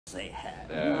they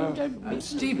have.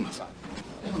 Stephen.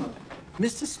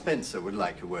 Mr. Spencer would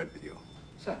like a word with you.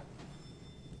 Sir.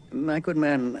 My good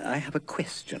man, I have a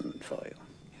question for you.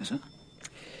 Yes, sir?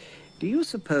 Do you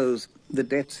suppose the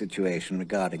debt situation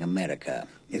regarding America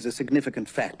is a significant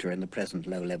factor in the present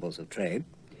low levels of trade?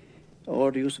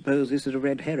 Or do you suppose this is a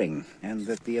red herring, and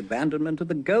that the abandonment of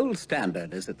the gold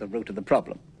standard is at the root of the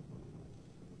problem?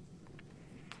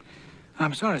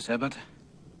 I'm sorry, sir, but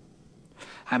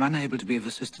I'm unable to be of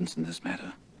assistance in this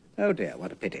matter. Oh, dear,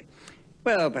 what a pity.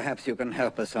 Well, perhaps you can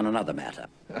help us on another matter.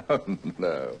 Oh,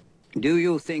 no. Do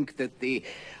you think that the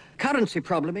currency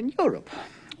problem in Europe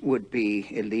would be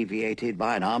alleviated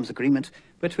by an arms agreement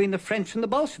between the French and the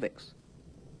Bolsheviks?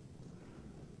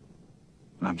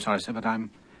 Well, I'm sorry, sir, but I'm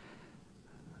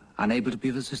unable to be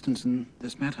of assistance in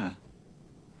this matter.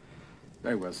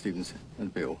 Very well, Stevens.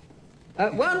 That'll be all.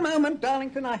 One moment,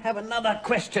 Darlington. I have another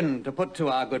question to put to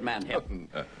our good man here. Oh,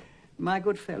 no. My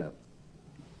good fellow,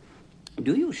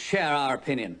 do you share our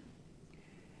opinion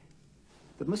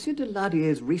that Monsieur de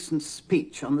Lardier's recent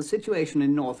speech on the situation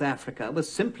in North Africa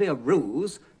was simply a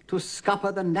ruse to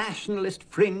scupper the nationalist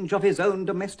fringe of his own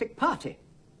domestic party?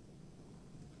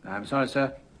 I'm sorry,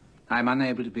 sir. I'm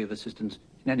unable to be of assistance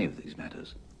in any of these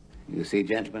matters. You see,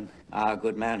 gentlemen, our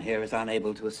good man here is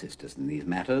unable to assist us in these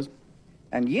matters.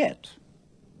 And yet,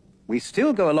 we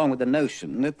still go along with the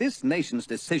notion that this nation's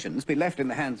decisions be left in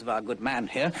the hands of our good man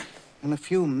here and a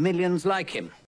few millions like him.